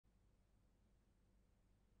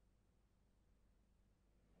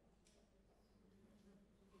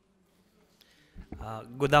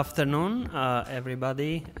Good afternoon,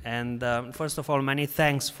 everybody, and first of all, many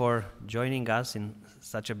thanks for joining us in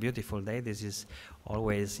such a beautiful day. This is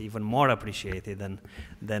always even more appreciated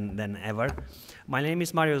than ever. My name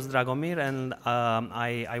is Marius Dragomir, and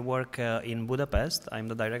I work in Budapest. I'm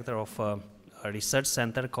the director of a research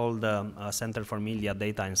center called Center for Media,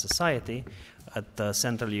 Data and Society at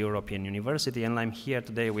Central European University, and I'm here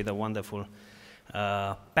today with a wonderful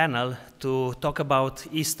panel to talk about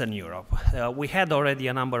Eastern Europe. We had already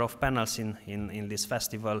a number of panels in this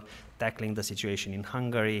festival tackling the situation in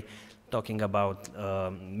Hungary, talking about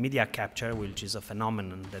media capture, which is a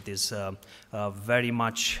phenomenon that is very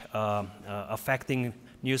much affecting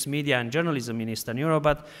news media and journalism in Eastern Europe.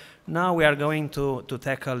 But now we are going to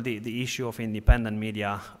tackle the issue of independent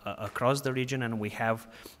media across the region, and we have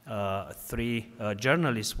three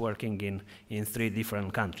journalists working in three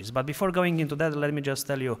different countries. But before going into that, let me just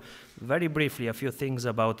tell you very briefly a few things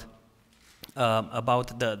about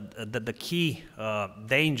the key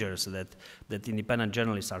dangers that independent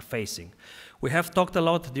journalists are facing. We have talked a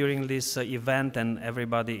lot during this event, and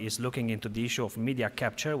everybody is looking into the issue of media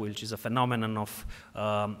capture, which is a phenomenon of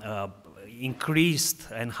increased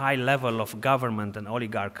and high level of government and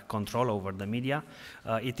oligarch control over the media.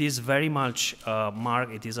 It is very much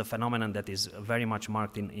marked, it is a phenomenon that is very much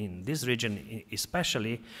marked in this region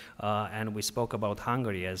especially, and we spoke about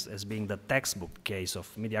Hungary as being the textbook case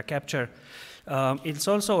of media capture. It's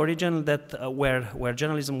also a region that where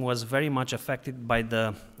journalism was very much affected by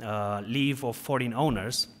the leave of foreign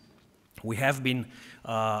owners. We have been,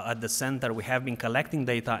 at the center, we have been collecting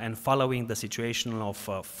data and following the situation of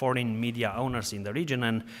foreign media owners in the region,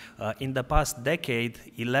 and in the past decade,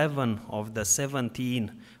 11 of the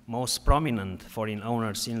 17 most prominent foreign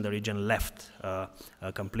owners in the region left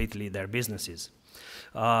completely their businesses.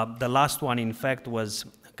 The last one, in fact, was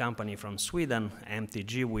a company from Sweden,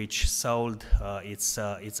 MTG, which sold its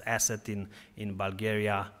asset in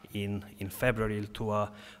Bulgaria in February to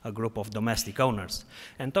a group of domestic owners.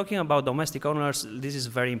 And talking about domestic owners, this is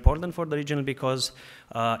very important for the region because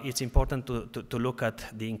it's important to look at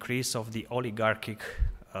the increase of the oligarchic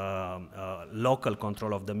local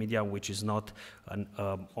control of the media, which is not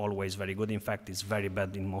always very good. In fact, it's very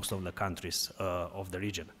bad in most of the countries of the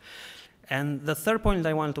region. And the third point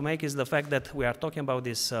I want to make is the fact that we are talking about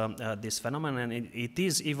this phenomenon, and it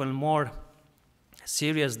is even more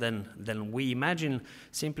serious than we imagine,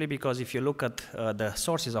 simply because if you look at the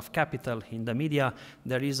sources of capital in the media,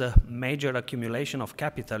 there is a major accumulation of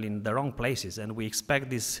capital in the wrong places, and we expect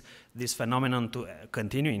this phenomenon to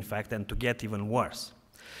continue, in fact, and to get even worse.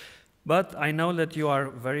 But I know that you are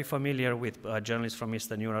very familiar with journalists from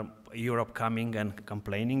Eastern Europe coming and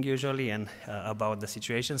complaining usually and about the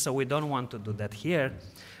situation, so we don't want to do that here.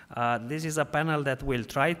 This is a panel that will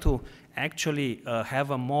try to actually have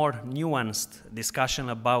a more nuanced discussion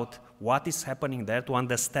about what is happening there, to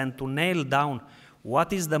understand, to nail down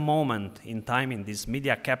what is the moment in time in this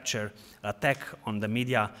media capture attack on the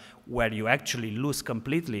media where you actually lose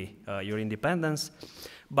completely your independence.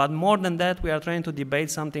 But more than that, we are trying to debate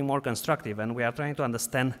something more constructive, and we are trying to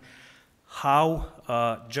understand how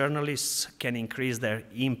journalists can increase their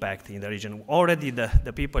impact in the region. Already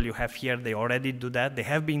the people you have here, they already do that. They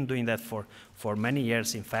have been doing that for many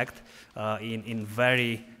years, in fact, in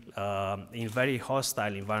very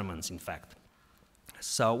hostile environments, in fact.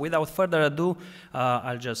 So without further ado,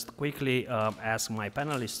 I'll just quickly ask my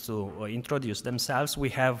panelists to introduce themselves. We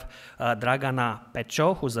have Dragana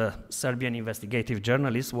Pecho, who's a Serbian investigative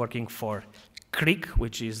journalist working for CRIC,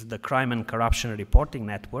 which is the Crime and Corruption Reporting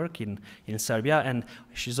Network in Serbia, and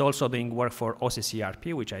she's also doing work for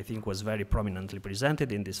OCCRP, which I think was very prominently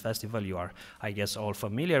presented in this festival. You are, I guess, all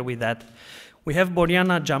familiar with that. We have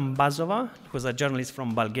Borjana Jambazova, who's a journalist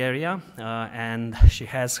from Bulgaria, and she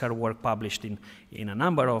has her work published in a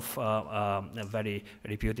number of very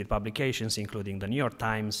reputed publications, including the New York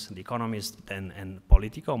Times, The Economist, and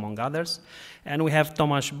Politico, among others. And we have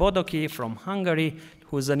Tomasz Bodoki from Hungary,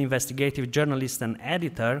 who's an investigative journalist and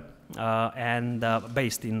editor, and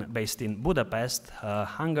based in Budapest,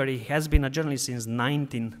 Hungary. He has been a journalist since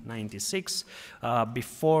 1996.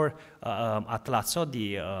 Before at LASO,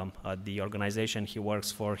 the organization he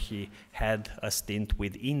works for, he had a stint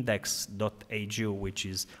with index.hu, which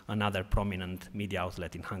is another prominent media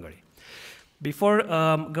outlet in Hungary. Before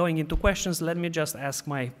going into questions, let me just ask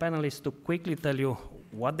my panelists to quickly tell you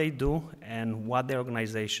what they do and what their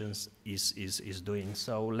organizations is doing.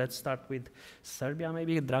 So let's start with Serbia,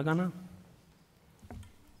 maybe Dragana.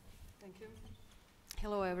 Thank you.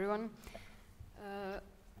 Hello, everyone.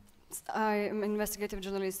 I am an investigative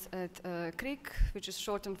journalist at CRIC, which is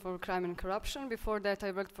shortened for Crime and Corruption. Before that,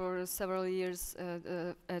 I worked for several years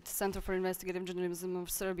at Center for Investigative Journalism of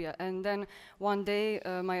Serbia. And then one day,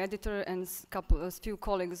 my editor and a few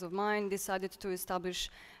colleagues of mine decided to establish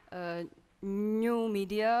new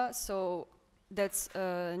media. So that's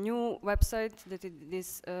a new website that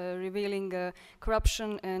is revealing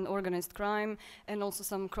corruption and organized crime, and also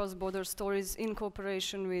some cross-border stories in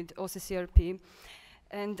cooperation with OCCRP.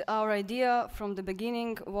 And our idea from the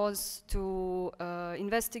beginning was to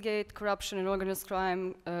investigate corruption and organized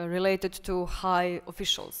crime related to high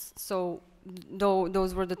officials. So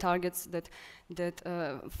those were the targets that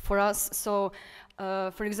for us. So,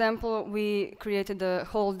 for example, we created a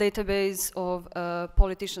whole database of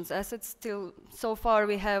politicians' assets. So far,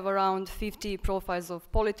 we have around 50 profiles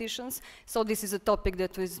of politicians. So this is a topic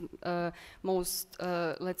that was most,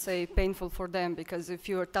 let's say, painful for them, because if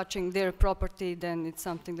you are touching their property, then it's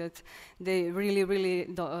something that they really, really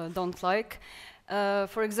don't like.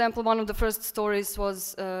 For example, one of the first stories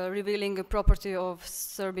was revealing a property of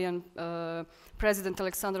Serbian President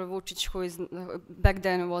Aleksandar Vučić, who is back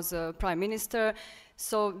then was a prime minister.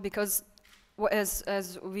 So, because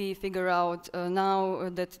as we figure out now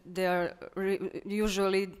that they are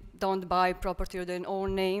usually don't buy property of their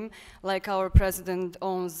own name, like our president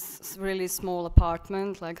owns a really small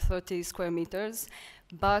apartment, like 30 square meters.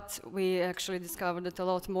 But we actually discovered that a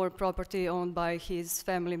lot more property owned by his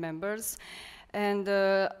family members. And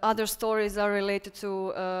other stories are related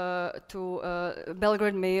to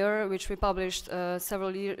Belgrade mayor, which we published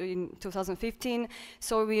several years in 2015.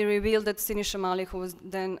 So we revealed that Siniša Mali, who was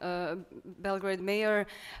then Belgrade mayor,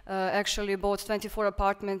 actually bought 24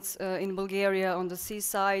 apartments in Bulgaria on the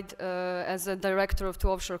seaside as a director of 2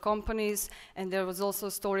 offshore companies. And there was also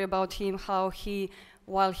a story about him, how he,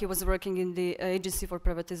 while he was working in the agency for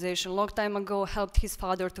privatization a long time ago, helped his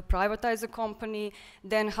father to privatize a company,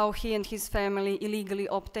 then how he and his family illegally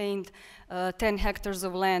obtained 10 hectares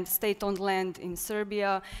of land, state-owned land in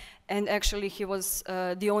Serbia, and actually he was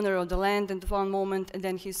the owner of the land at one moment, and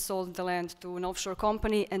then he sold the land to an offshore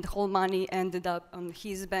company, and the whole money ended up on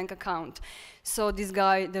his bank account. So this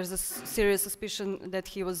guy, there's a serious suspicion that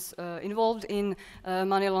he was involved in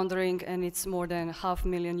money laundering, and it's more than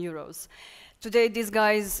 €500,000. Today, this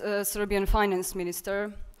guy is Serbian finance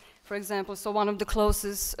minister, for example, so one of the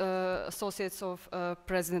closest associates of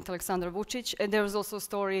President Aleksandar Vučić. And there was also a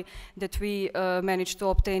story that we managed to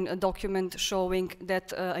obtain a document showing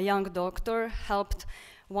that a young doctor helped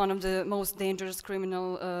one of the most dangerous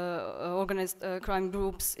criminal organized crime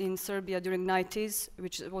groups in Serbia during the 90s,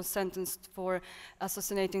 which was sentenced for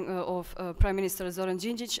assassinating of Prime Minister Zoran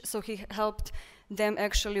Đinđić. So he helped them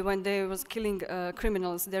actually when they was killing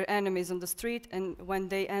criminals, their enemies on the street, and when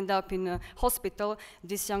they end up in a hospital,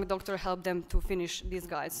 this young doctor helped them to finish these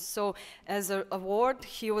guys. So as an award,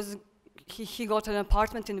 he got an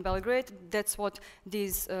apartment in Belgrade. That's what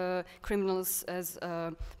these criminals as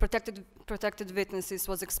protected witnesses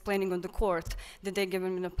was explaining on the court, that they gave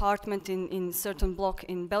him an apartment in certain block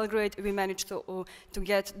in Belgrade. We managed to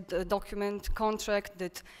get the document contract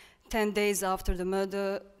that 10 days after the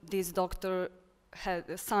murder, this doctor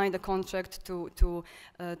had signed a contract to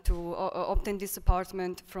obtain this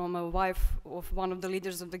apartment from a wife of one of the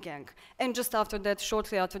leaders of the gang. And just after that,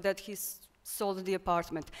 shortly after that, he sold the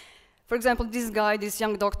apartment. For example, this guy, this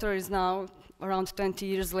young doctor, is now, around 20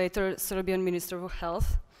 years later, Serbian Minister of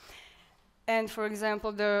Health. And for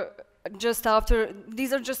example,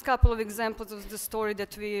 these are just a couple of examples of the story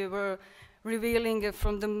that we were revealing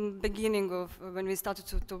from the beginning of when we started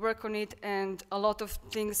to work on it, and a lot of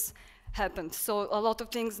things happened. So a lot of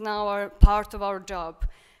things now are part of our job.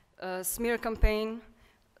 Smear campaign,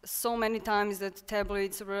 so many times that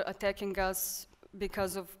tabloids were attacking us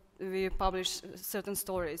because we published certain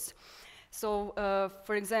stories. So,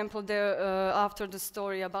 for example, after the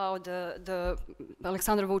story about the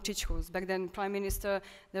Aleksandar Vučić, who was back then prime minister,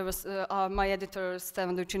 there was my editor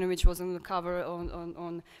Stevan Dojčinović was on the cover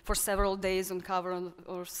for several days on cover on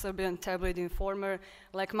Serbian tabloid Informer.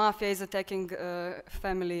 Like mafia is attacking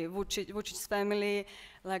family, Vučić's family.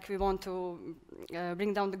 Like we want to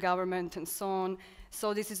bring down the government and so on.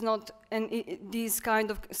 So this is not, and these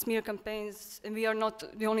kind of smear campaigns, and we are not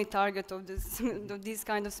the only target of these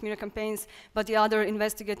kind of smear campaigns, but the other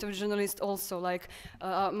investigative journalists also, like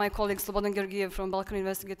my colleague Slobodan Georgiev from Balkan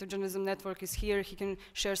Investigative Journalism Network is here. He can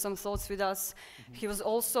share some thoughts with us. He was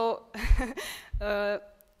also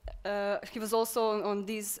he was also on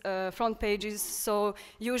these front pages. So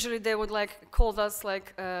usually they would like call us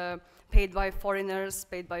like paid by foreigners,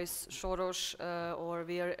 paid by Soros, or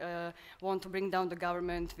we are, want to bring down the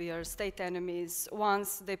government, we are state enemies.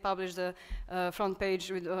 Once they published a front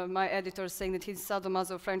page with my editor saying that he's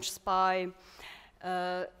sadomaso French spy.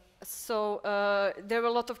 So there were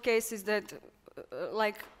a lot of cases that,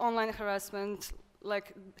 like online harassment,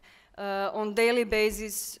 like on daily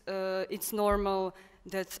basis, it's normal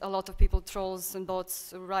that a lot of people, trolls and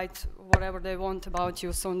bots, write whatever they want about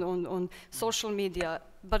you on social media.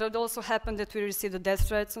 But it also happened that we received the death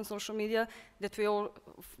threats on social media that we all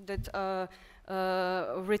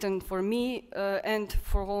written for me and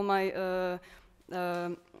for all my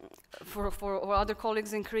for other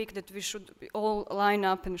colleagues in Greek, that we should all line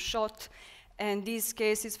up and shot. And these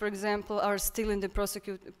cases, for example, are still in the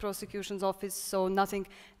prosecution's office, so nothing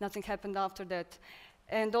happened after that.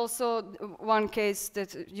 And also one case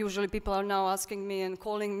that usually people are now asking me and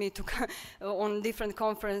calling me to on different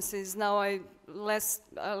conferences. Now I less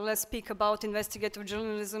speak about investigative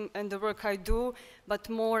journalism and the work I do, but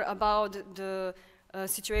more about the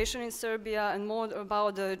situation in Serbia and more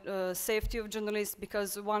about the safety of journalists,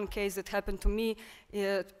 because one case that happened to me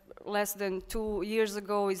less than 2 years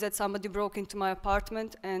ago is that somebody broke into my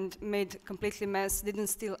apartment and made completely mess, didn't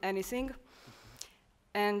steal anything.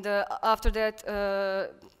 And after that,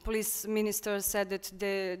 police minister said that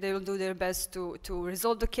they will do their best to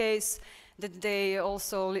resolve the case, that they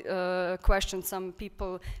also questioned some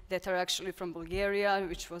people that are actually from Bulgaria,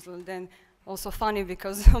 which was then also funny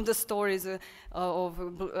because of the stories of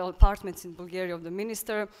apartments in Bulgaria of the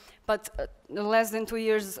minister. But less than 2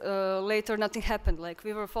 years later, nothing happened. Like,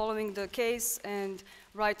 we were following the case and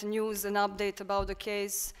write news and update about the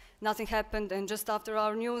case. Nothing happened, and just after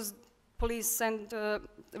our news, police sent a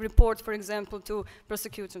report, for example, to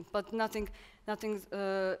prosecution, but nothing.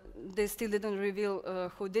 They still didn't reveal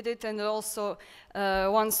who did it. And also,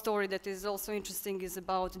 one story that is also interesting is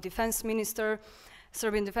about the defense minister,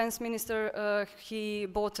 Serbian defense minister. He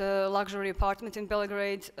bought a luxury apartment in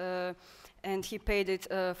Belgrade, and he paid it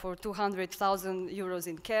for 200,000 euros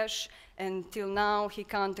in cash. And till now, he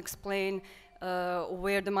can't explain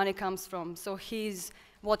where the money comes from. So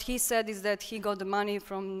what he said is that he got the money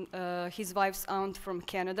from his wife's aunt from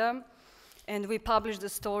Canada, and we published the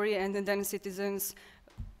story, and then citizens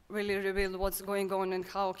really revealed what's going on and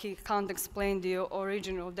how he can't explain the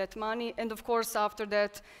origin of that money. And of course, after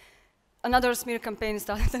that, another smear campaign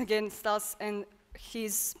started against us, and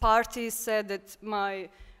his party said that my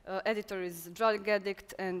editor is a drug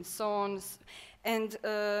addict and so on. And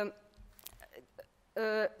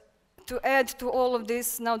to add to all of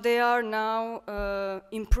this, now they are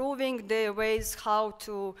improving their ways how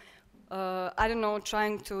to, I don't know,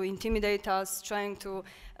 trying to intimidate us, trying to,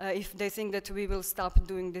 if they think that we will stop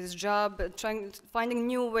doing this job, finding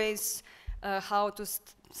new ways how to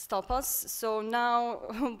stop us. So now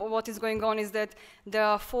what is going on is that there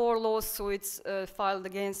are 4 lawsuits filed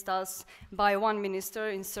against us by one minister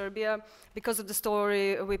in Serbia because of the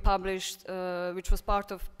story we published, which was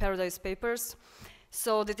part of Paradise Papers.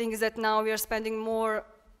 So the thing is that now we are spending more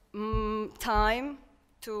time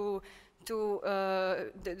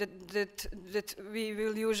that we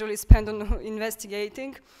will usually spend on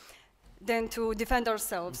investigating than to defend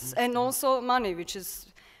ourselves. And also money, which is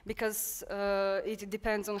because it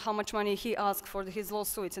depends on how much money he asked for his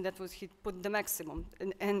lawsuits, and that was, he put the maximum.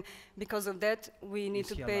 And because of that, we need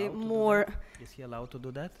to pay more. Is he allowed to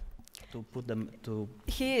do that? To put them to...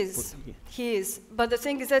 He is. But the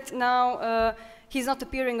thing is that now he's not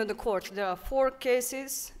appearing on the court. There are 4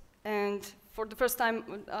 cases, and for the first time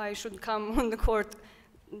I should come on the court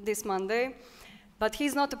this Monday. But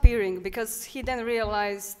he's not appearing because he then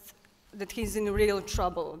realized that he's in real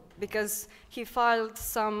trouble, because he filed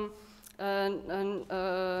some, there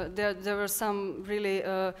were some really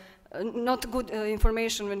not good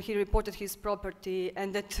information when he reported his property,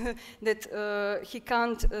 and that he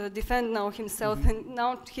can't defend now himself, and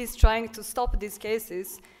now he's trying to stop these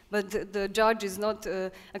cases, but the judge is not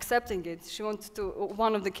accepting it. She wants to,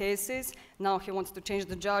 one of the cases, now he wants to change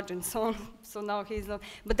the judge and so on, so now he's not,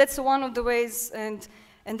 but that's one of the ways, and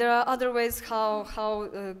there are other ways how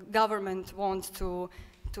government wants to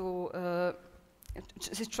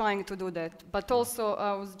is trying to do that. But also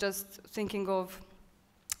I was just thinking of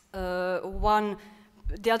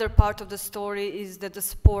the other part of the story is that the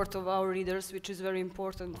support of our readers, which is very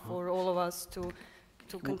important for all of us to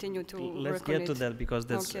continue to work on it. Let's get to that, because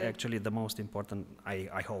that's actually the most important,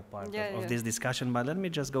 I hope, part of this discussion. But let me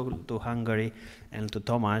just go to Hungary and to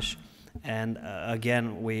Tomas. And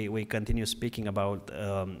again, we continue speaking about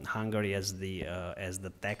Hungary as the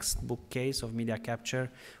textbook case of media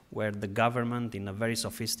capture, where the government, in a very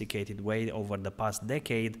sophisticated way over the past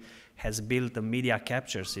decade, has built a media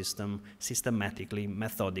capture system systematically,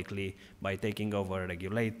 methodically, by taking over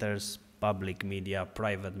regulators, public media,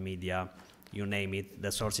 private media, you name it,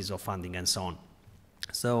 the sources of funding and so on.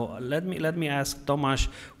 So let me ask Tomasz,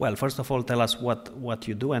 well, first of all, tell us what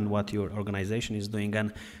you do and what your organization is doing.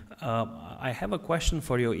 And I have a question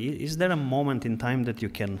for you. Is there a moment in time that you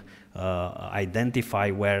can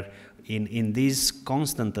identify where in these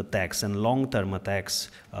constant attacks and long-term attacks,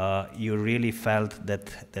 you really felt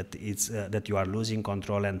that you are losing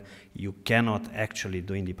control and you cannot actually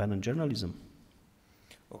do independent journalism?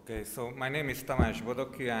 Okay, so my name is Tamás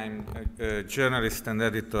Bodoki. I'm a journalist and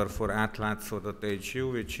editor for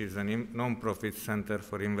átlátszó.hu, which is a non-profit center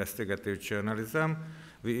for investigative journalism.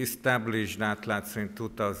 We established átlátszó in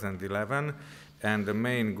 2011, and the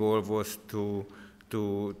main goal was to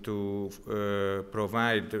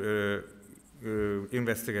provide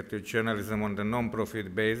investigative journalism on the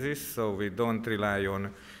non-profit basis, so we don't rely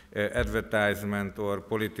on advertisement or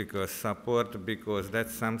political support, because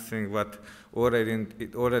that's something what already in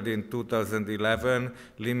 2011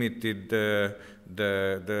 limited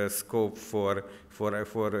the scope for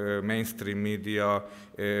mainstream media,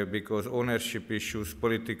 because ownership issues,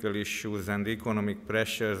 political issues, and economic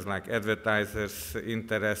pressures like advertisers'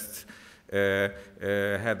 interests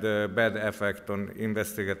had a bad effect on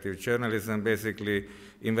investigative journalism. Basically,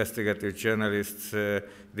 investigative journalists,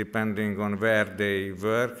 depending on where they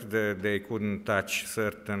worked, they couldn't touch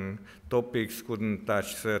certain topics, couldn't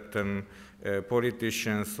touch certain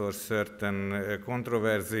politicians or certain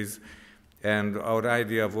controversies. And our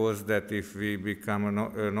idea was that if we become a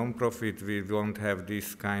non-profit, we won't have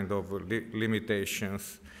these kind of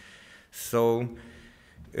limitations. So,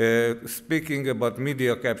 speaking about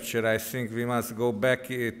media capture, I think we must go back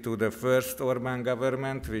to the first Orban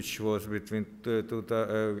government, which was between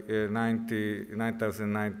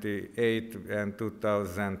 1998 and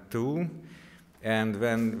 2002. And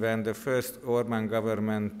when the first Orban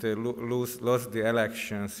government lost the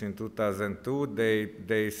elections in 2002,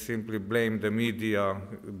 they simply blamed the media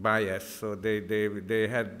bias. So they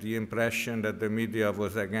had the impression that the media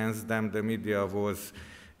was against them, the media was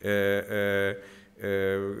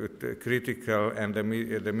critical, and the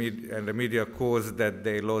media caused that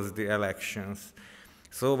they lost the elections.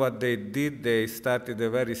 So what they did, they started a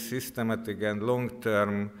very systematic and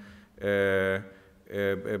long-term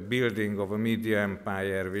building of a media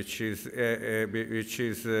empire, which is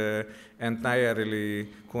entirely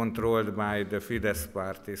controlled by the Fidesz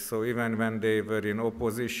party. So even when they were in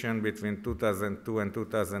opposition between 2002 and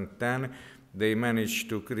 2010, they managed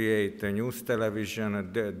to create a news television, a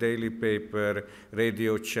daily paper,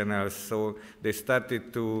 radio channels. So they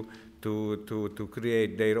started to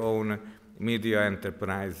create their own media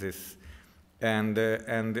enterprises. And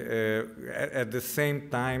at the same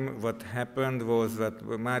time, what happened was that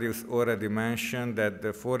Marius already mentioned, that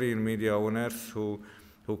the foreign media owners who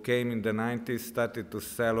came in the 90s started to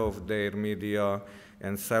sell off their media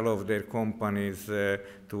and sell off their companies to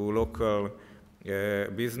local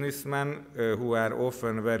businessmen who are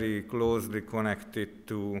often very closely connected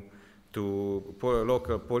to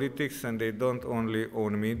local politics, and they don't only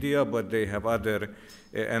own media, but they have other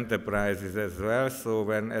enterprises as well. So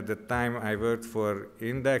when at the time I worked for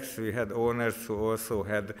Index, we had owners who also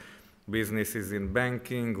had businesses in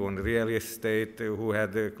banking, on real estate, who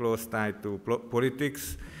had a close tie to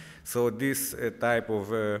politics. So this type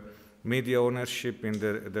of media ownership in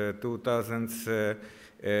the 2000s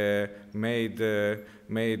made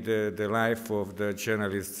the life of the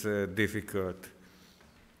journalists difficult.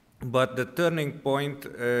 But the turning point,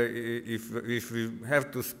 if we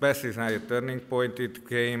have to specify a turning point, it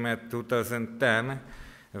came at 2010,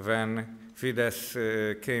 when Fidesz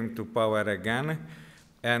came to power again,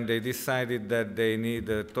 and they decided that they need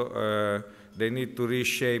to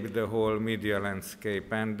reshape the whole media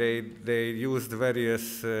landscape, and they used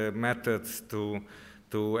various methods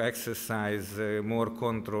to exercise more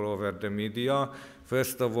control over the media.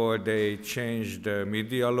 First of all, they changed the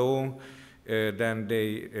media law. Then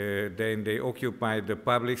they occupied the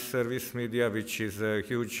public service media, which is a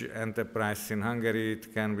huge enterprise in Hungary.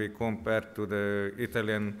 It can be compared to the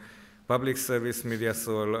Italian public service media,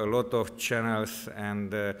 so a lot of channels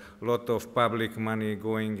and a lot of public money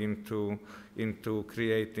going into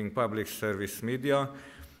creating public service media.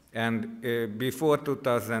 And before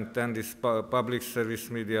 2010, this public service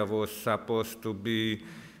media was supposed to be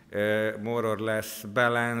more or less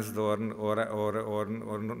balanced or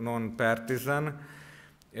non-partisan.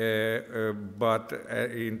 but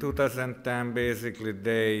in 2010, basically,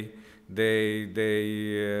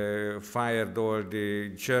 they fired all the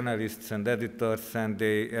journalists and editors, and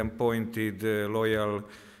they appointed loyal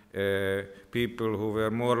people who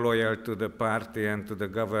were more loyal to the party and to the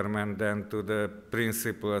government than to the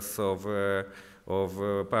principles of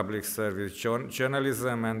public service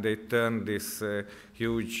journalism, and they turned this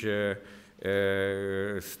huge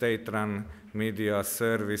state-run media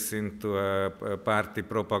service into a party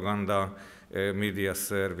propaganda media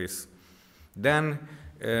service. Then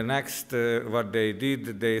next, what they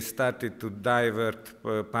did, they started to divert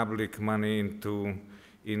public money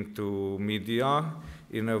into media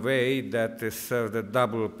in a way that served a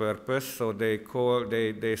double purpose. So they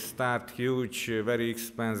start huge, very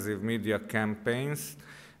expensive media campaigns,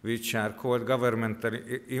 which are called governmental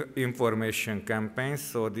information campaigns.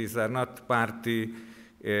 So these are not party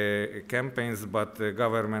campaigns, but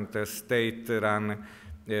governmental state-run,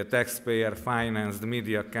 taxpayer-financed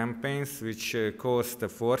media campaigns, which cost a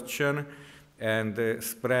fortune and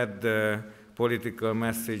spread the political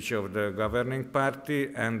message of the governing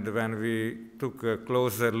party. And when we took a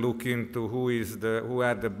closer look into who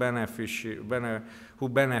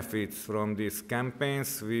benefits from these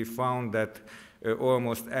campaigns, we found that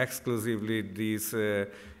almost exclusively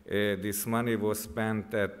this money was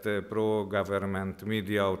spent at pro-government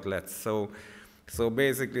media outlets. So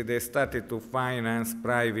basically, they started to finance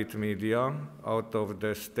private media out of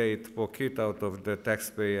the state pocket, out of the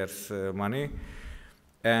taxpayers' money.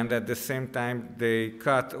 And at the same time, they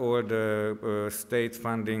cut all the state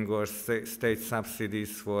funding or state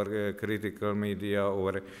subsidies for critical media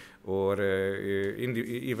or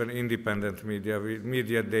even independent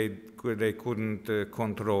media they couldn't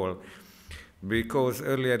control. Because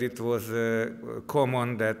earlier it was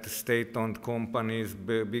common that state-owned companies,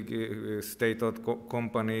 big state-owned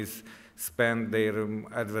companies, spend their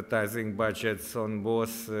advertising budgets on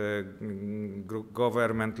both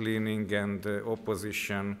government-leaning and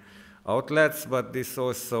opposition outlets, but this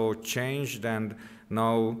also changed, and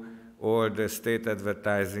now all the state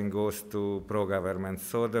advertising goes to pro-government.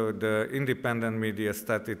 So the independent media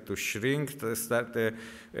started to shrink.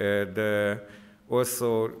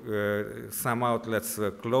 Also, some outlets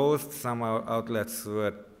were closed, some outlets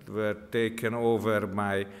were taken over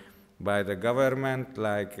by the government,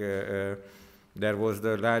 like there was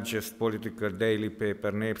the largest political daily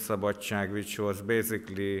paper, Népszabadság, which was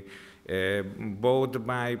basically bought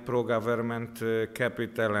by pro-government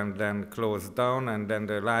capital and then closed down, and then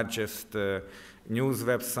the largest news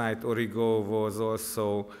website, Origo, was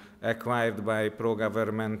also acquired by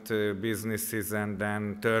pro-government businesses and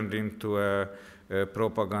then turned into a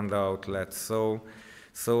propaganda outlet. So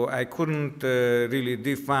I couldn't really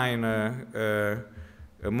define a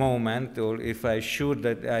moment, or if I should,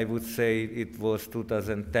 that I would say it was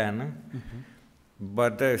 2010. Mm-hmm.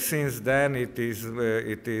 But since then it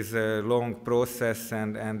is a long process,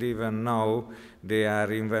 and even now they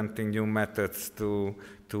are inventing new methods to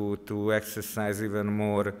exercise even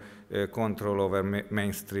more control over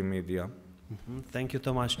mainstream media. Mm-hmm. Thank you,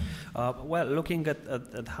 Tomasz. Well, looking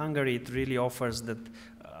at Hungary, it really offers that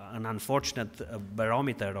an unfortunate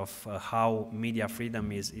barometer of how media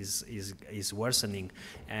freedom is worsening,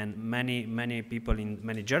 and many people,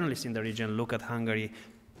 many journalists in the region look at Hungary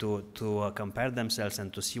to compare themselves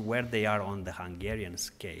and to see where they are on the Hungarian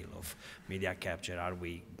scale of media capture. Are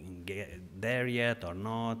we there yet or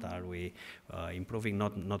not? Are we improving?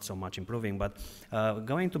 Not so much improving. But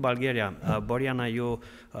going to Bulgaria, Borjana,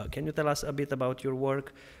 can you tell us a bit about your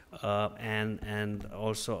work and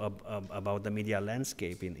also about the media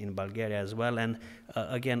landscape in Bulgaria as well? And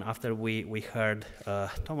again, after we heard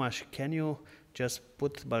Tomasz, can you just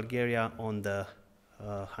put Bulgaria on the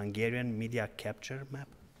Hungarian media capture map?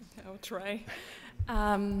 I'll try.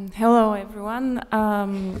 Hello, everyone.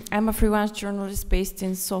 I'm a freelance journalist based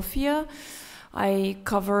in Sofia. I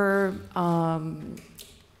cover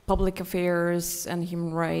public affairs and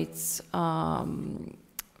human rights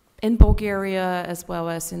in Bulgaria as well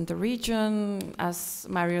as in the region. As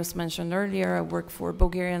Marius mentioned earlier, I work for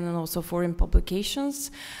Bulgarian and also foreign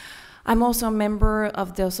publications. I'm also a member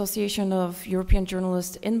of the Association of European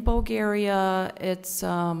Journalists in Bulgaria. It's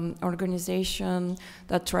an organization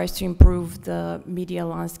that tries to improve the media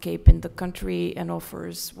landscape in the country and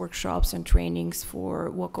offers workshops and trainings for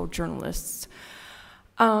local journalists.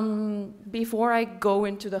 Before I go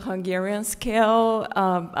into the Hungarian scale,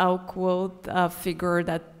 I'll quote a figure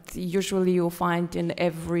that usually you'll find in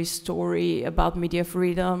every story about media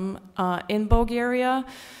freedom in Bulgaria.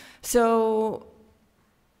 So,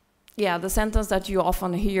 yeah, the sentence that you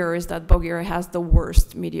often hear is that Bulgaria has the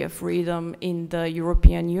worst media freedom in the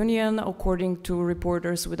European Union, according to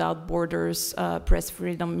Reporters Without Borders Press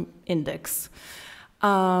Freedom Index.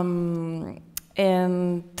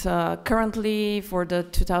 Currently, for the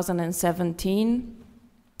 2017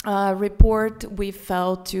 report, we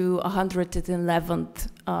fell to 111th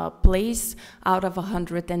place out of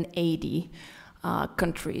 180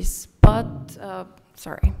 countries. But,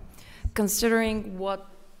 sorry, considering what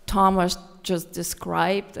Thomas just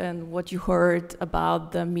described and what you heard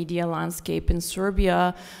about the media landscape in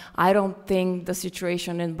Serbia, I don't think the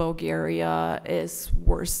situation in Bulgaria is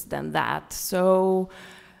worse than that. So,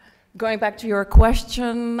 going back to your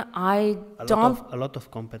question, a lot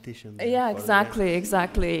of competition. Yeah, exactly.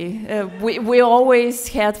 We always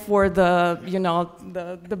head for the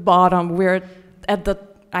the bottom. We're at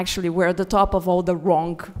the top of all the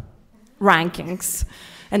wrong rankings,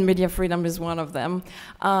 and media freedom is one of them.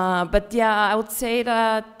 But yeah, I would say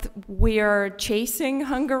that we are chasing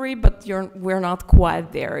Hungary, but we're not quite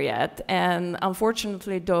there yet. And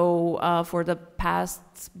unfortunately, though, for the past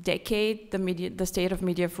decade, the state of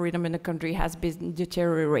media freedom in the country has been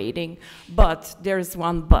deteriorating. But there is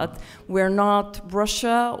one but. We're not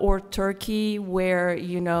Russia or Turkey, where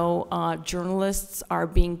journalists are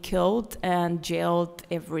being killed and jailed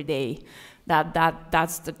every day.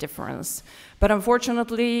 That's the difference. But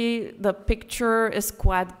unfortunately, the picture is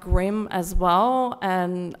quite grim as well.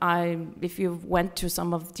 And if you went to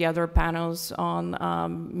some of the other panels on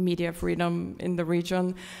media freedom in the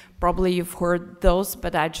region, probably you've heard those,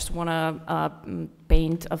 but I just want to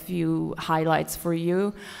paint a few highlights for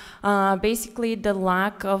you. Basically, the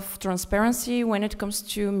lack of transparency when it comes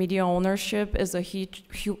to media ownership is a huge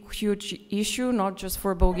issue, not just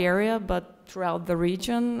for Bulgaria, but throughout the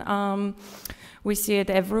region. We see it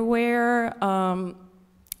everywhere,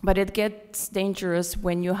 but it gets dangerous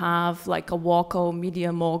when you have like a local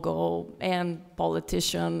media mogul and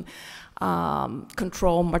politician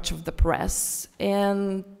control much of the press.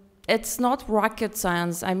 And it's not rocket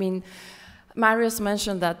science. I mean, Marius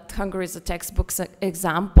mentioned that Hungary is a textbook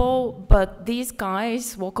example, but these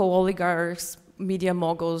guys, local oligarchs, media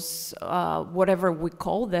moguls, whatever we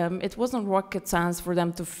call them, it wasn't rocket science for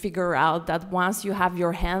them to figure out that once you have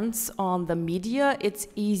your hands on the media, it's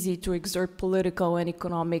easy to exert political and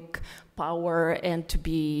economic power and to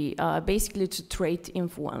be basically to trade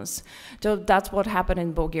influence. So that's what happened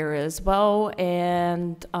in Bulgaria as well.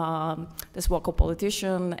 And this local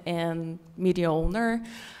politician and media owner,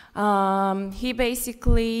 he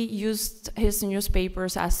basically used his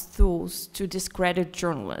newspapers as tools to discredit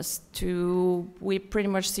journalists. We pretty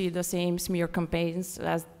much see the same smear campaigns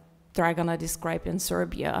as Dragana described in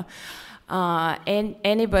Serbia. And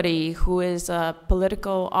anybody who is a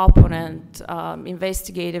political opponent,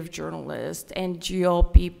 investigative journalist,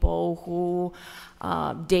 NGO people who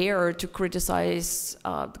dare to criticize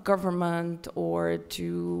the government or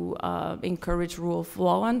to encourage rule of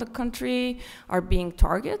law in the country are being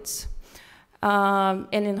targets.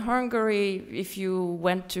 And in Hungary, if you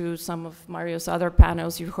went to some of Mario's other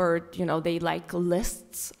panels, you heard, they like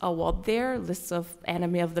lists a lot there, lists of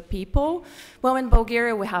enemy of the people. Well, in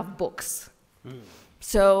Bulgaria, we have books.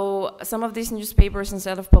 So some of these newspapers,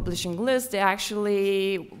 instead of publishing lists, they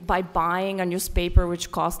actually, by buying a newspaper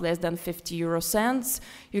which costs less than 50 euro cents,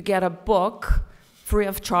 you get a book free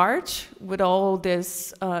of charge with all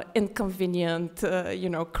this inconvenient,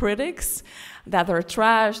 critics that are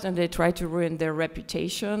trashed, and they try to ruin their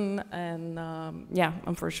reputation. And yeah,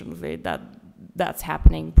 unfortunately, that's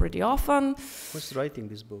happening pretty often. Who's writing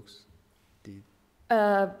these books?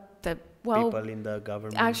 Well, people in the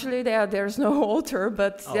government? Actually, there's no author,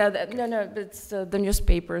 but it's the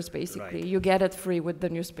newspapers, basically. Right. You get it free with the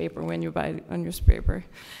newspaper when you buy a newspaper.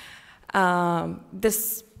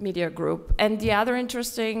 This media group. And the other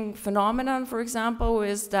interesting phenomenon, for example,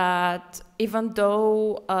 is that even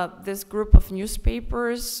though this group of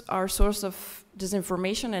newspapers are source of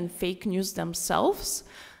disinformation and fake news themselves,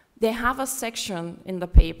 they have a section in the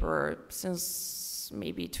paper since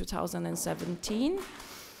maybe 2017,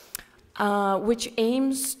 which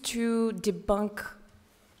aims to debunk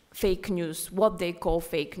fake news, what they call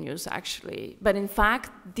fake news, actually. But in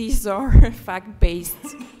fact, these are fact-based,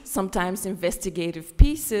 sometimes investigative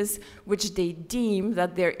pieces, which they deem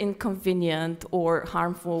that they're inconvenient or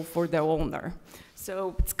harmful for the owner.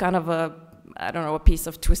 So it's kind of a piece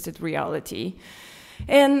of twisted reality.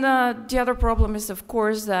 And the other problem is, of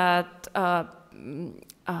course, that,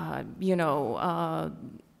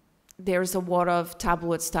 there's a lot of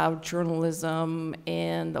tabloid-style journalism,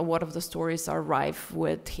 and a lot of the stories are rife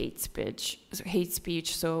with hate speech.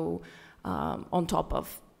 So on top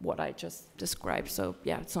of what I just described. So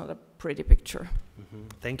yeah, it's not a pretty picture.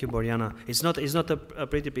 Thank you, Borjana. It's not a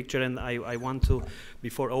pretty picture, and I want to,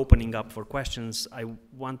 before opening up for questions, I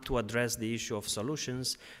want to address the issue of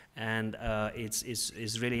solutions. And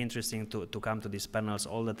it's really interesting to come to these panels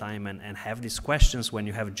all the time and have these questions when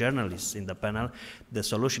you have journalists in the panel. The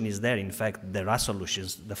solution is there. In fact, there are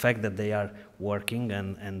solutions. The fact that they are working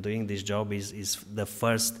and doing this job is the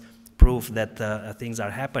first proof that things are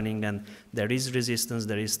happening, and there is resistance,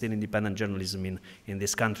 there is still independent journalism in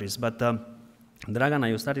these countries. But Dragana,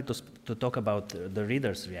 you started to talk about the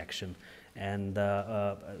readers' reaction. And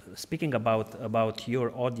speaking about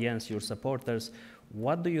your audience, your supporters,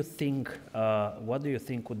 what do you think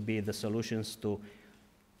would be the solutions to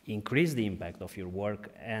increase the impact of your work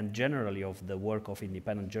and generally of the work of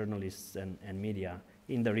independent journalists and media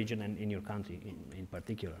in the region and in your country in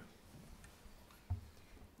particular?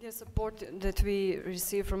 The support that we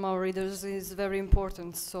receive from our readers is very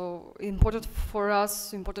important. So important for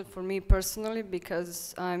us, important for me personally,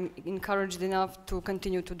 because I'm encouraged enough to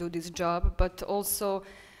continue to do this job, but also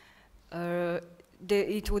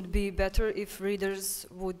it would be better if readers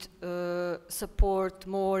would support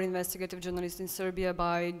more investigative journalists in Serbia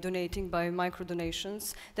by donating, by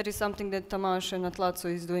micro-donations. That is something that Tamas and Atlazo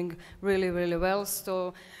is doing really, really well.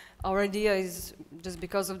 So our idea is, just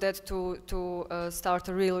because of that, to start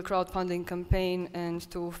a real crowdfunding campaign, and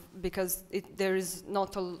because there is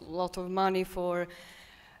not a lot of money for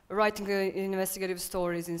writing investigative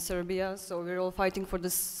stories in Serbia, so we're all fighting for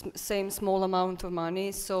the same small amount of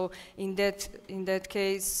money. So in that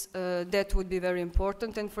case, that would be very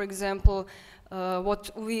important. And for example,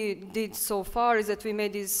 what we did so far is that we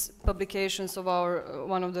made these publications of our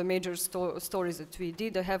one of the major stories that we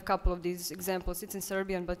did. I have a couple of these examples. It's in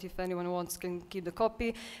Serbian, but if anyone wants, can keep the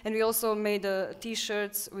copy. And we also made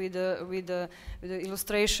T-shirts with the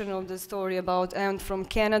illustration of the story about and from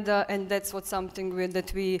Canada, and that's something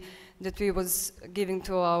that we was giving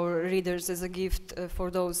to our readers as a gift for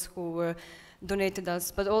those who donated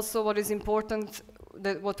us. But also, what is important,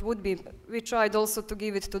 we tried also to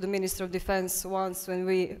give it to the Minister of Defense once when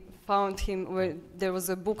we found him, where there was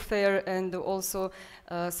a book fair and also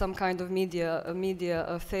some kind of media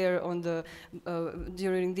fair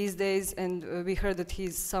during these days, and we heard that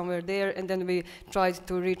he's somewhere there, and then we tried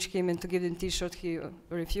to reach him and to give him a T-shirt. He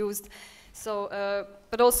refused. So,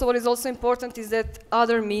 but also what is also important is that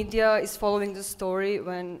other media is following the story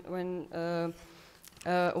when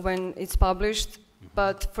it's published.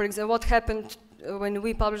 But for example, what happened when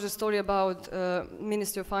we published a story about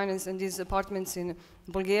Ministry of Finance and these apartments in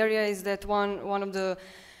Bulgaria is that one of the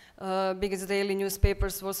biggest daily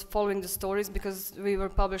newspapers was following the stories, because we were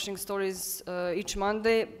publishing stories each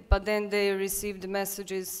Monday, but then they received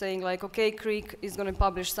messages saying like, okay, Creek is going to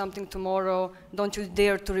publish something tomorrow, don't you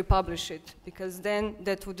dare to republish it, because then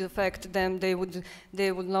that would affect them. They would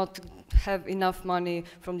not have enough money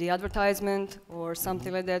from the advertisement or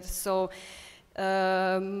something like that. So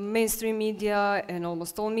mainstream media and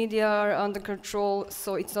almost all media are under control,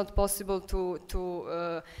 so it's not possible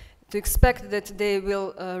to expect that they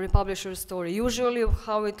will republish your story. Usually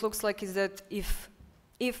how it looks like is that if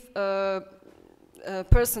a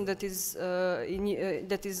person that is a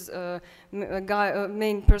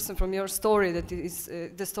main person from your story, that is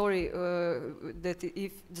the story that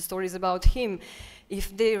if the story is about him,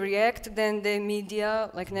 if they react, then the media,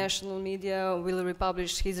 like national media, will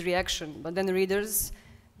republish his reaction. But then readers,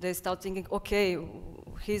 they start thinking, okay,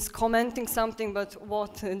 he's commenting something, but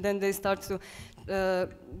what? And then they start to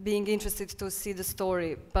being interested to see the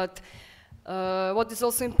story. But what is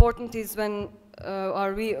also important is when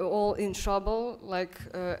are we all in trouble,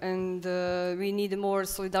 and we need more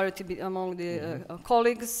solidarity among the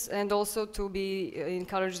colleagues, and also to be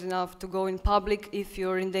encouraged enough to go in public if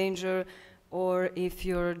you're in danger, or if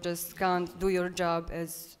you just can't do your job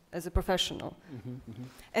as a professional.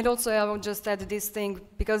 And also I will just add this thing,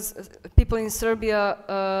 because people in Serbia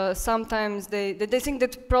sometimes they think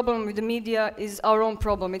that problem with the media is our own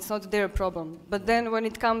problem, it's not their problem. But then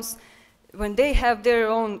when they have their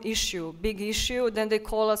own issue, big issue, then they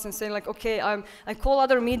call us and say like, okay, I call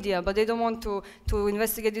other media, but they don't want to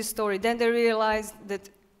investigate this story. Then they realize that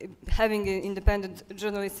having an independent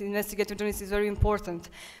journalist, investigative journalist, is very important.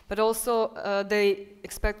 But also they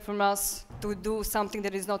expect from us to do something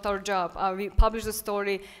that is not our job. We publish the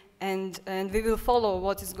story and we will follow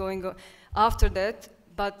what is going on after that,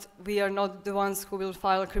 but we are not the ones who will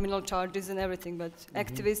file criminal charges and everything, but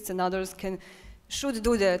activists and others should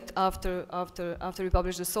do that after we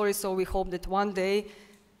publish the story. So we hope that one day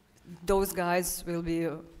those guys will be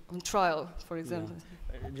on trial, for example.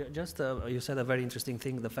 Yeah. You said a very interesting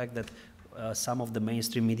thing, the fact that some of the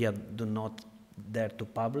mainstream media do not there to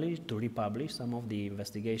publish, to republish some of the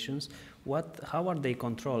investigations. How are they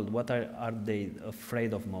controlled? What are they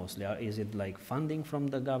afraid of mostly? Is it like funding from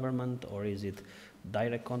the government, or is it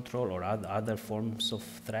direct control, or other forms of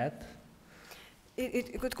threat?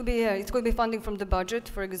 It could be funding from the budget.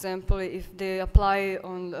 For example, if they apply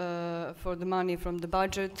for the money from the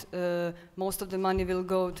budget, most of the money will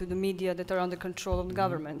go to the media that are under control of the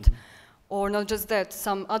government. Or not just that,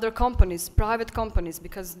 some other companies, private companies,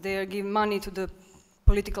 because they give money to the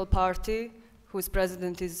political party whose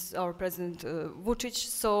president is our president Vučić.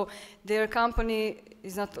 So their company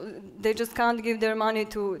is not, they just can't give their money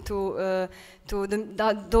to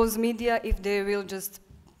those media if they will just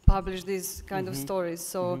publish these kind of stories.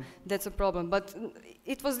 So that's a problem. But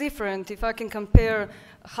it was different. If I can compare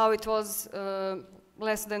how it was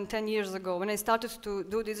less than 10 years ago. When I started to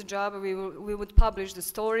do this job, we would publish the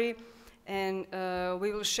story, and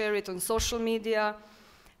we will share it on social media.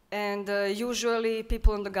 And usually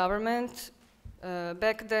people in the government,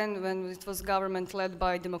 back then when it was government led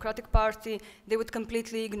by Democratic Party, they would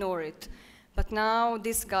completely ignore it. But now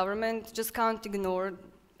this government just can't ignore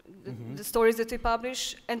the stories that we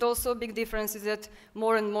publish. And also a big difference is that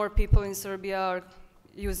more and more people in Serbia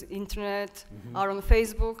use internet, are on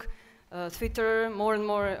Facebook, Twitter, more and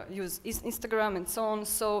more use Instagram and so on.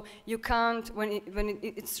 So you can't,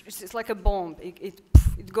 it's like a bomb. It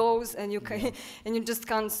goes and and you just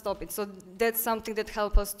can't stop it. So that's something that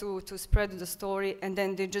helps us to spread the story, and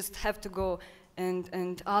then they just have to go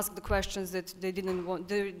and ask the questions that they didn't want,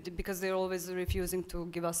 because they're always refusing to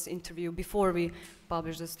give us interview before we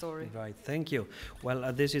publish the story. Right, thank you.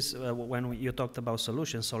 Well, this is when you talked about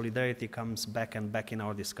solutions, solidarity comes back and back in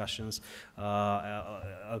our discussions,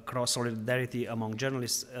 across solidarity among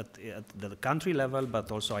journalists at the country level,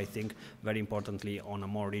 but also I think very importantly on a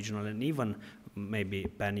more regional and even maybe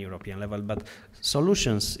pan-European level. But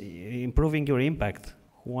solutions, improving your impact,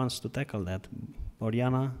 who wants to tackle that?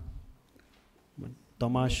 Oriana?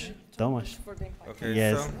 Tomasz? Okay,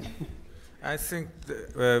 yes. So I think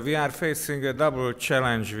we are facing a double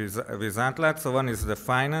challenge with Atlas. So one is the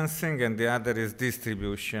financing and the other is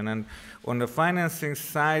distribution. And on the financing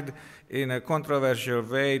side, in a controversial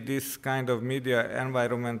way, this kind of media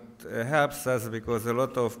environment helps us, because a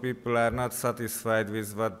lot of people are not satisfied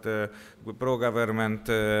with what the pro-government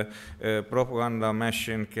propaganda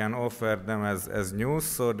machine can offer them as news.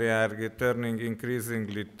 So they are turning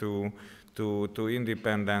increasingly to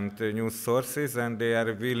independent news sources, and they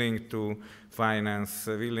are willing to finance,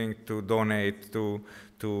 willing to donate to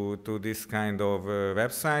this kind of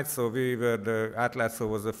website. So Atlaso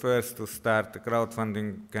was the first to start a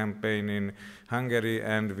crowdfunding campaign in Hungary,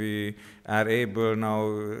 and we are able now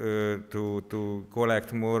to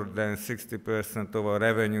collect more than 60% of our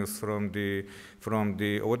revenues from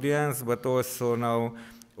the audience, but also now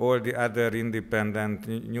all the other independent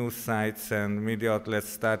news sites and media outlets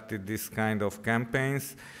started this kind of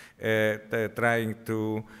campaigns, trying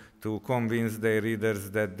to convince their readers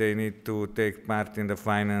that they need to take part in the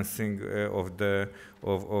financing of the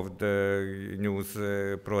news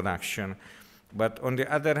production. But on the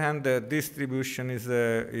other hand, the distribution is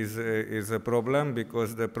a problem,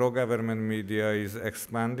 because the pro-government media is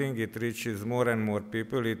expanding. It reaches more and more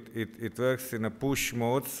people. It works in a push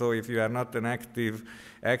mode. So if you are not an active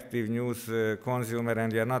news consumer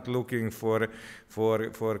and you are not looking for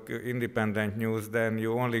independent news, then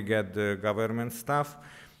you only get the government stuff.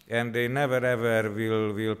 And they never ever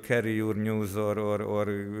will carry your news or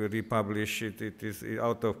republish it. It is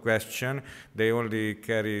out of question. They only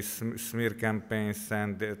carry smear campaigns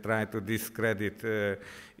and they try to discredit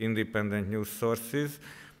independent news sources.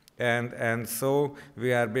 And so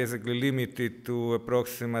we are basically limited to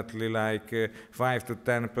approximately like 5 to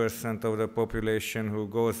 10% of the population who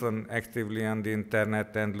goes on actively on the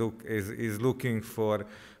internet and is looking for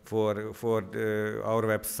our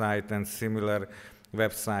website and similar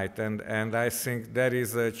website, and I think there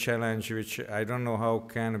is a challenge which I don't know how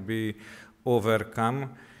can be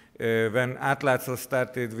overcome. When Atlaso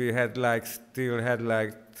started, we had still had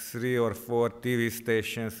 3 or 4 TV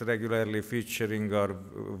stations regularly featuring our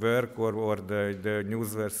work or the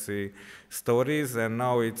newsworthy stories, and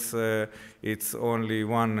now it's only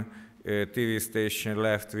one TV station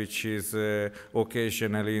left, which is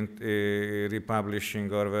occasionally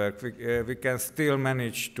republishing our work. We can still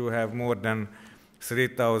manage to have more than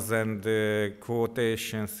 3,000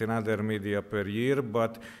 quotations in other media per year,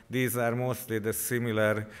 but these are mostly the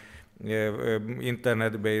similar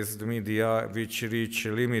internet-based media which reach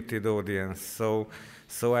a limited audience.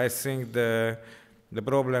 So I think the The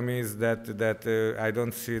problem is that I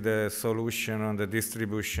don't see the solution on the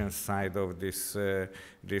distribution side of this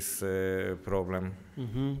problem.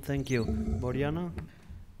 Thank you. Boriana?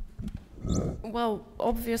 Well,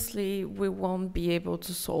 obviously, we won't be able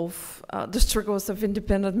to solve the struggles of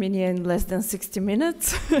independent media in less than 60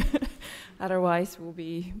 minutes. Otherwise, we'll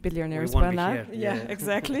be billionaires by now. Yeah,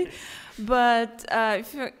 exactly. But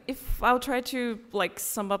if I'll try to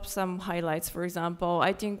sum up some highlights, for example,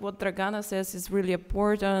 I think what Dragana says is really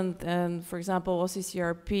important. And for example,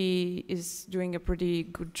 OCCRP is doing a pretty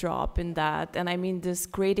good job in that. And I mean this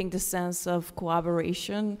creating the sense of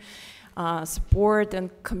collaboration, support and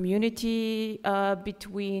community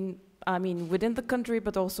within the country,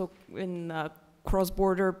 but also in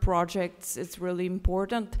cross-border projects. It's really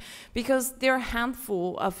important because there are a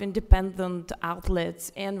handful of independent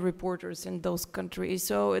outlets and reporters in those countries,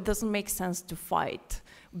 so it doesn't make sense to fight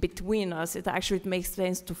between us. It makes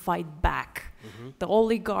sense to fight back. The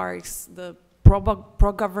oligarchs, the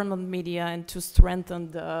pro-government media, and to strengthen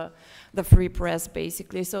the free press,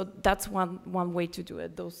 basically. So that's one way to do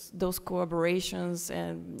it, those collaborations.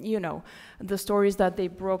 And the stories that they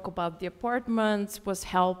broke about the apartments was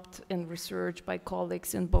helped in research by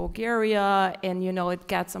colleagues in Bulgaria, and it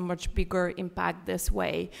gets a much bigger impact this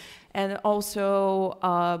way. And also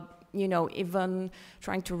even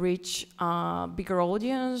trying to reach a bigger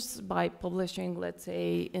audience by publishing, let's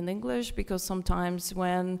say, in English, because sometimes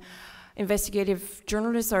when investigative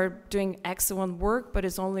journalists are doing excellent work, but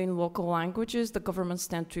it's only in local languages, the governments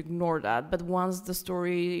tend to ignore that. But once the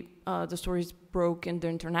stories broke in the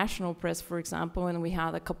international press, for example, and we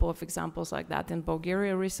had a couple of examples like that in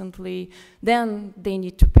Bulgaria recently, then they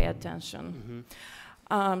need to pay attention.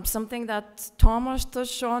 Something that Thomas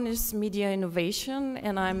touched on is media innovation,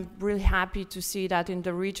 and I'm really happy to see that in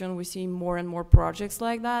the region we see more and more projects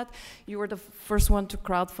like that. You were the first one to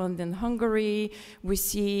crowdfund in Hungary. We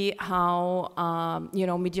see how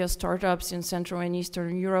media startups in Central and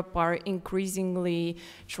Eastern Europe are increasingly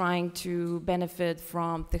trying to benefit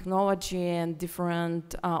from technology and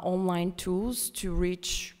different online tools to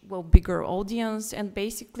reach bigger audience and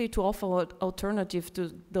basically to offer alternative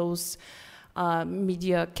to those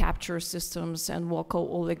media capture systems and local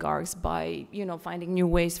oligarchs by finding new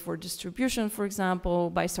ways for distribution, for example,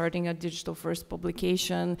 by starting a digital first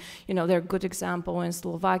publication. They're a good example in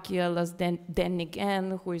Slovakia, Endemic,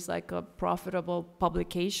 who is like a profitable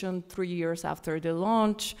publication 3 years after the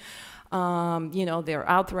launch. There are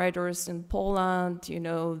Outriders in Poland,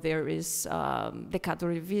 there is Decatur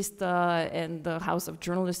Revista and the House of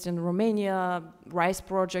Journalists in Romania, RISE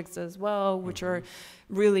projects as well, which are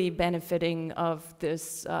really benefiting of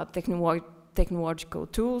this technological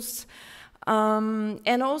tools.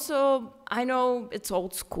 And also, I know it's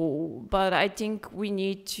old school, but I think we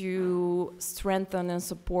need to strengthen and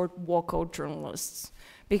support local journalists.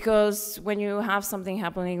 Because when you have something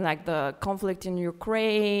happening like the conflict in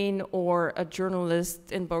Ukraine or a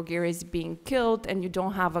journalist in Bulgaria is being killed and you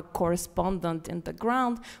don't have a correspondent in the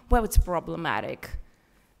ground, it's problematic.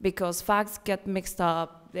 Because facts get mixed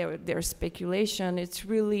up, there's speculation. It's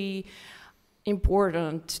really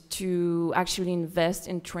important to actually invest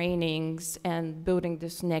in trainings and building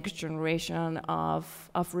this next generation of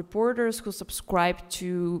reporters who subscribe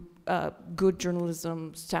to good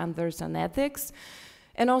journalism standards and ethics.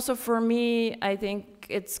 And also for me, I think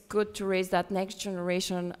it's good to raise that next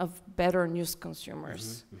generation of better news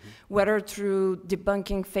consumers, whether through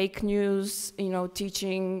debunking fake news,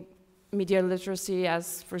 teaching media literacy,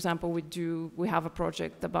 as for example we have a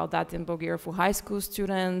project about that in Bulgaria for high school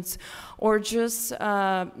students, or just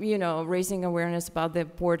raising awareness about the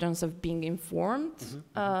importance of being informed.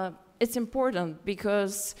 It's important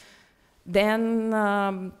because then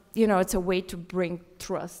it's a way to bring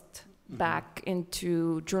trust back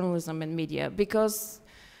into journalism and media,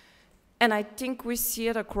 and I think we see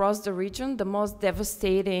it across the region, the most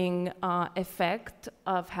devastating effect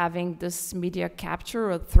of having this media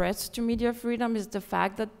capture or threats to media freedom is the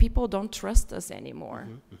fact that people don't trust us anymore.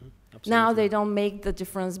 Now they don't make the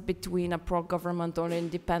difference between a pro-government or an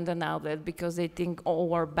independent outlet because they think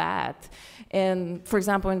all are bad. And for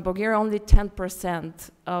example, in Bulgaria, only 10%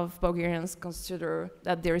 of Bulgarians consider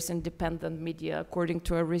that there is independent media, according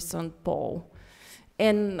to a recent poll.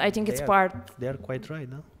 And I think they are quite right,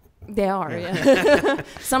 no? They are, yeah.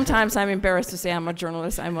 Sometimes I'm embarrassed to say I'm a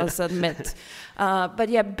journalist, I must admit. But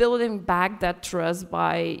yeah, building back that trust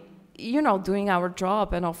by doing our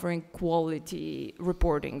job and offering quality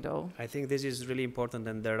reporting, though. I think this is really important,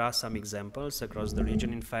 and there are some examples across the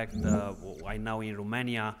region. In fact, I know in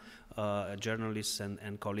Romania, journalists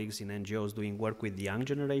and colleagues in NGOs doing work with the young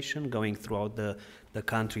generation, going throughout the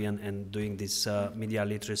country and doing this media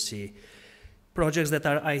literacy projects that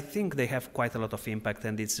are, I think they have quite a lot of impact,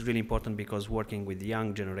 and it's really important because working with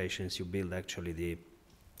young generations, you build actually the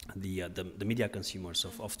media consumers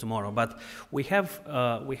of tomorrow. But we have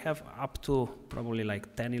up to probably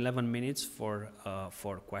like 10-11 minutes for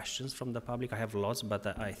questions from the public. I have lots, but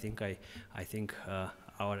I think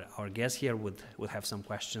our guest here would have some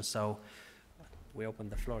questions. So we open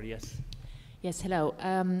the floor. Yes. Yes. Hello.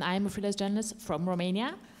 I'm a freelance journalist from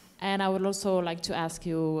Romania, and I would also like to ask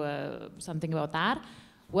you something about that.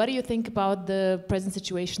 What do you think about the present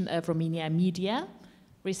situation of Romania media?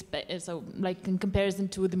 So, like in comparison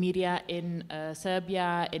to the media in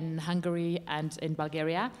Serbia, in Hungary, and in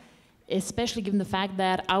Bulgaria, especially given the fact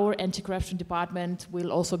that our anti-corruption department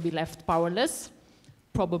will also be left powerless,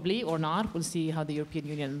 probably or not. We'll see how the European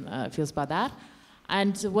Union feels about that.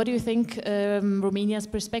 And what do you think Romania's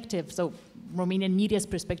perspective, so Romanian media's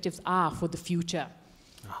perspectives are for the future?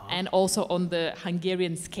 And also on the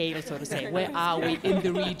Hungarian scale, so to say, where are we in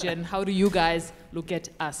the region? How do you guys look at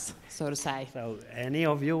us, so to say? So, any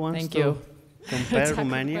of you wants to compare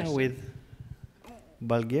Romania with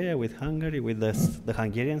Bulgaria, with Hungary, with the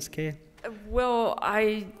Hungarian scale? Well,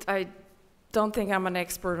 I don't think I'm an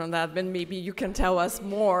expert on that, but maybe you can tell us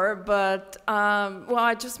more. But, well,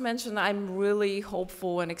 I just mentioned I'm really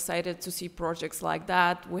hopeful and excited to see projects like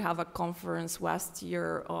that. We have a conference last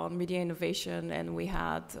year on media innovation, and we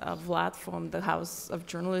had Vlad from the House of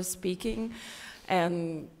Journalists speaking.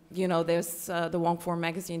 And, you know, there's the long-form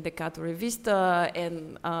magazine, Decatur Revista,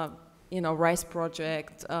 and, you know, Rice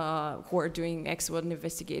Project, who are doing excellent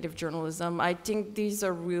investigative journalism. I think these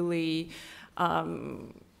are really,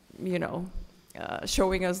 you know,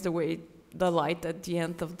 showing us the way, the light at the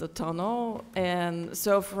end of the tunnel. And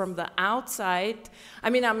so from the outside, I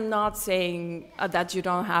mean, I'm not saying that you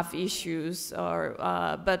don't have issues, or,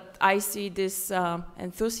 but I see this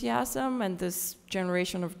enthusiasm and this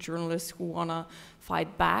generation of journalists who want to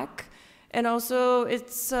fight back. And also,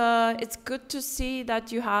 it's good to see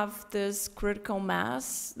that you have this critical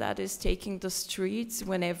mass that is taking the streets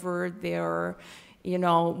whenever there are, you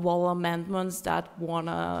know, wall amendments that want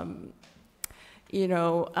to, you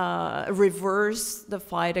know, reverse the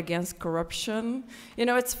fight against corruption. You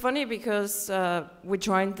know, it's funny because we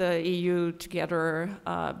joined the EU together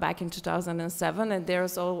back in 2007, and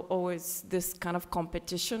there's always this kind of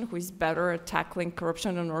competition who is better at tackling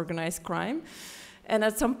corruption and organized crime. And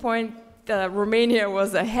at some point, Romania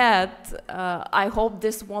was ahead. I hope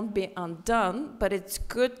this won't be undone, but it's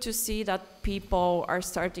good to see that people are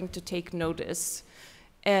starting to take notice.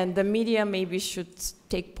 And the media maybe should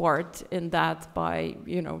take part in that by,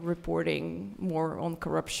 you know, reporting more on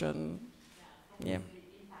corruption. Yeah.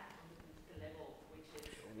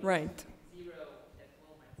 Right.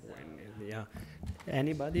 Yeah.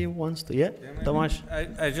 Anybody wants to? Yeah, Tomas?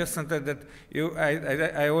 I just wanted that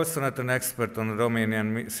I also not an expert on the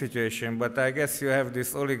Romanian situation, but I guess you have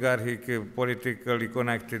this oligarchic, politically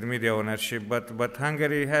connected media ownership, but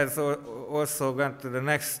Hungary has also gone to the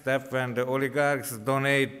next step when the oligarchs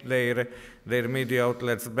donate their media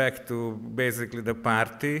outlets back to basically the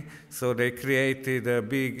party. So they created a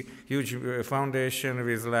big, huge foundation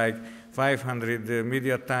with like 500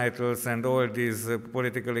 media titles, and all these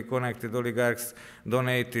politically connected oligarchs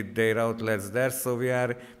donated their outlets there. So we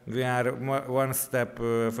are one step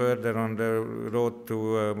further on the road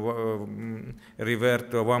to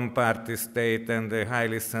revert to a one-party state and a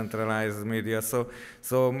highly centralized media. So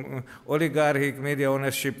oligarchic media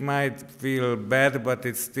ownership might feel bad, but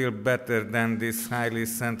it's still better than this highly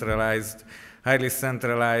centralized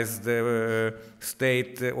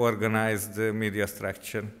state-organized media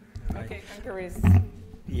structure. Okay, Hungary is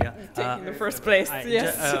taking the first place.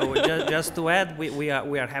 Yes. Just to add, we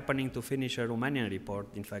are happening to finish a Romanian report,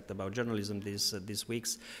 in fact, about journalism these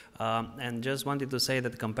weeks, and just wanted to say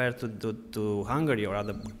that compared to Hungary or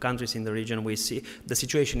other countries in the region, we see the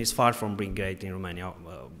situation is far from being great in Romania.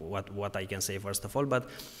 What I can say first of all, but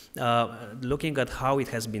looking at how it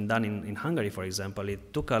has been done in Hungary, for example,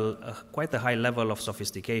 it took quite a high level of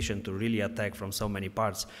sophistication to really attack from so many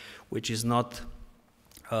parts, which is not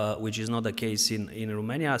the case in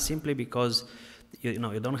Romania, simply because you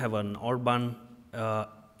don't have an Orban,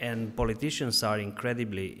 and politicians are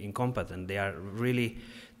incredibly incompetent. They are really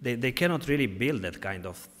they cannot really build that kind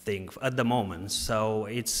of thing at the moment. So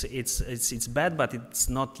it's bad, but it's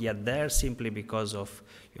not yet there simply because of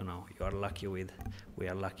we are lucky with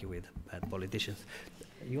bad politicians.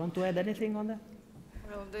 You want to add anything on that?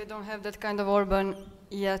 Well, they don't have that kind of Orban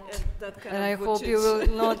yet, and I hope Vucic. you will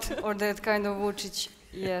not, or that kind of Vucic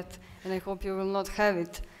yet, and I hope you will not have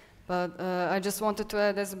it. But I just wanted to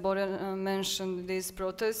add, as Boran mentioned, these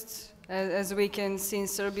protests As we can see in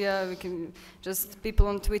Serbia, we can just people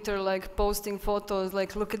on Twitter like posting photos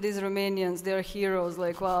like, look at these Romanians, they're heroes,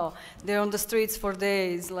 like, wow, they're on the streets for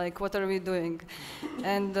days, like, what are we doing?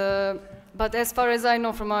 And but as far as I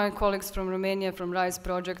know from my colleagues from Romania, from RISE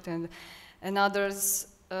project and others,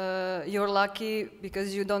 you're lucky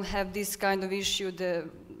because you don't have this kind of issue,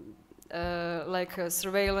 like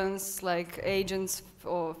surveillance, like agents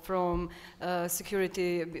from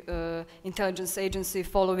security intelligence agency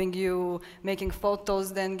following you, making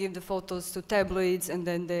photos, then give the photos to tabloids, and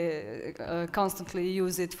then they constantly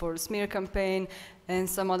use it for smear campaign and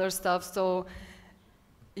some other stuff. So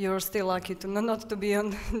you're still lucky to not to be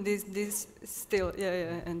on this still,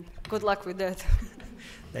 yeah, and good luck with that.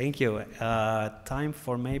 Thank you. Time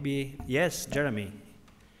for maybe, yes, Jeremy.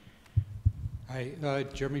 Hi,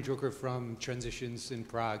 Jeremy Joker from Transitions in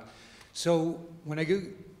Prague. So when I go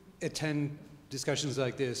attend discussions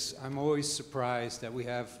like this, I'm always surprised that we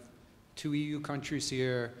have 2 EU countries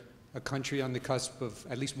here, a country on the cusp of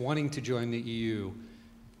at least wanting to join the EU.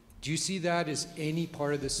 Do you see that as any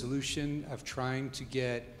part of the solution of trying to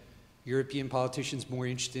get European politicians more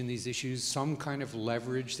interested in these issues, some kind of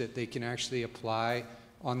leverage that they can actually apply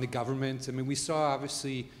on the government? I mean, we saw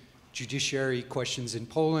obviously judiciary questions in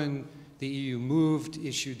Poland. The EU moved,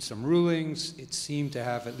 issued some rulings. It seemed to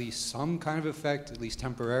have at least some kind of effect, at least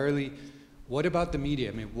temporarily. What about the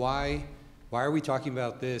media? I mean, why are we talking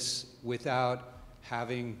about this without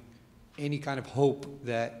having any kind of hope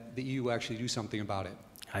that the EU will actually do something about it?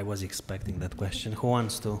 I was expecting that question. Who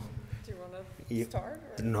wants to? Do you want to start?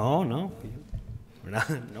 Or? No. No.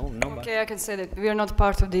 Okay, I can say that we are not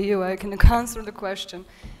part of the EU. I can answer the question.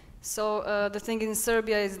 So the thing in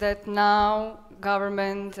Serbia is that now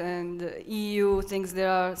government and EU thinks there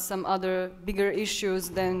are some other bigger issues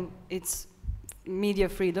than its media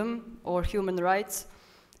freedom or human rights.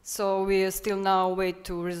 So we still now wait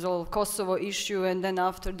to resolve Kosovo issue, and then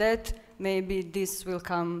after that maybe this will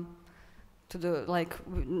come to the, like,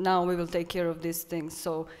 now we will take care of these things.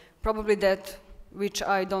 So probably that, which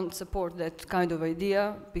I don't support that kind of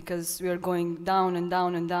idea, because we are going down and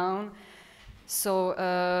down and down. So,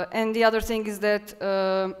 and the other thing is that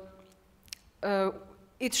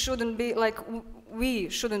it shouldn't be, like, we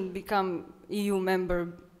shouldn't become EU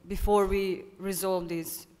member before we resolve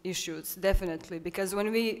these issues, definitely, because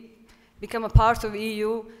when we become a part of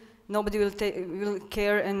EU, nobody will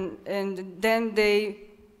care, and then they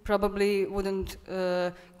probably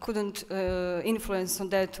couldn't influence on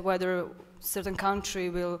that whether certain country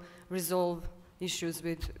will resolve issues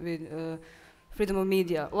with freedom of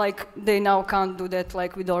media. Like they now can't do that,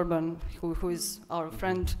 like with Orban, who is our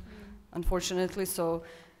friend, unfortunately. So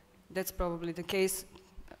that's probably the case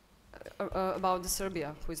about the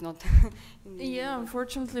Serbia, who is not. Yeah,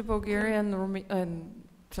 unfortunately, Bulgaria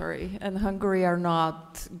and Hungary are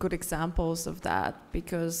not good examples of that,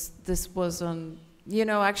 because this wasn't, you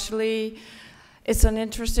know, actually it's an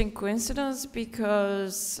interesting coincidence,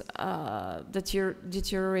 because the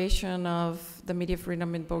deterioration of the media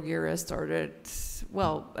freedom in Bulgaria started,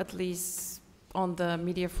 well, at least on the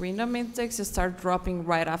media freedom index, it started dropping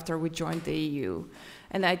right after we joined the EU.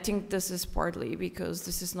 And I think this is partly because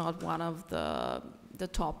this is not one of the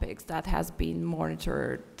topics that has been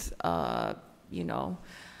monitored, you know,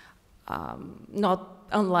 not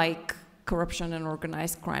unlike corruption and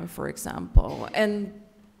organized crime, for example. And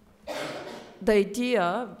the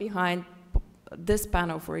idea behind this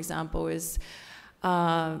panel, for example, is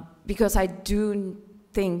because I do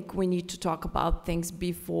think we need to talk about things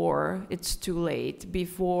before it's too late,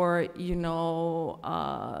 before, you know,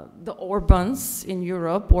 the Orbans in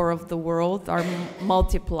Europe or of the world are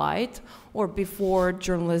multiplied, or before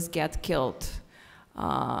journalists get killed.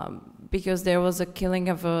 Because there was a killing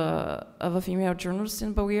of a female journalist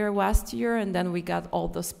in Bulgaria last year, and then we got all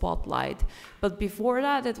the spotlight. But before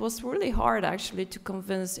that, it was really hard actually to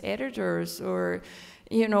convince editors or,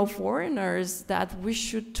 you know, foreigners that we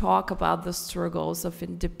should talk about the struggles of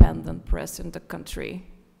independent press in the country.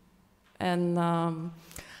 And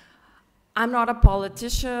I'm not a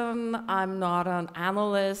politician, I'm not an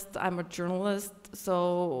analyst, I'm a journalist,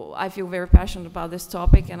 so I feel very passionate about this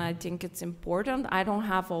topic, and I think it's important. I don't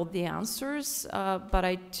have all the answers, but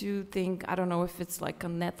I do think, I don't know if it's like a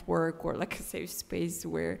network or like a safe space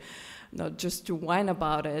where, not just to whine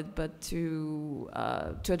about it, but to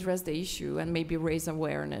address the issue and maybe raise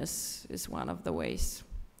awareness is one of the ways.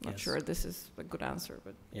 Not sure this is a good answer,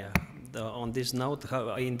 but yeah. On this note,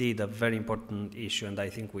 indeed, a very important issue, and I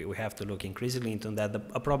think we have to look increasingly into that.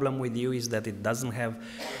 A problem with you is that it doesn't have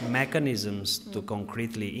mechanisms to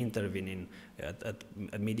concretely intervene in at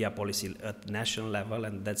media policy at national level,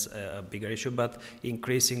 and that's a bigger issue. But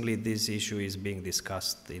increasingly, this issue is being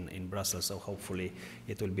discussed in Brussels, so hopefully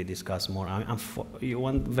it will be discussed more. You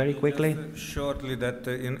want very quickly? Just shortly, that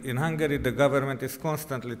in Hungary, the government is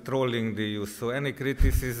constantly trolling the EU, so any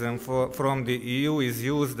criticism from the EU is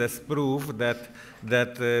used as proof that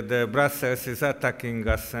the Brussels is attacking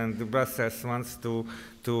us, and the Brussels wants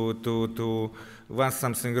wants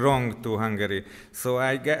something wrong to Hungary. So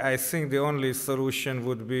I think the only solution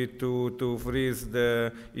would be to freeze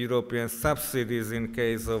the European subsidies in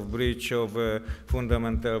case of breach of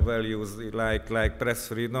fundamental values like press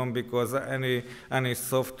freedom, because any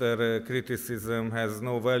softer criticism has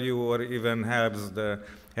no value or even helps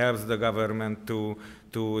the government to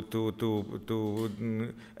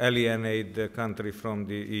alienate the country from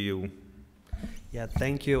the EU. Yeah,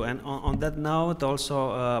 thank you. And on that note,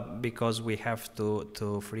 also because we have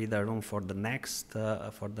to free the room for the next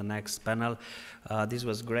panel, this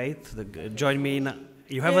was great. Join me in.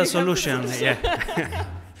 You have a solution. Yeah.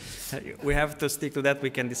 We have to stick to that. We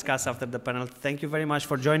can discuss after the panel. Thank you very much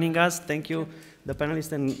for joining us. Thank you, the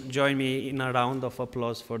panelists, and join me in a round of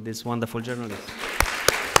applause for this wonderful journalist.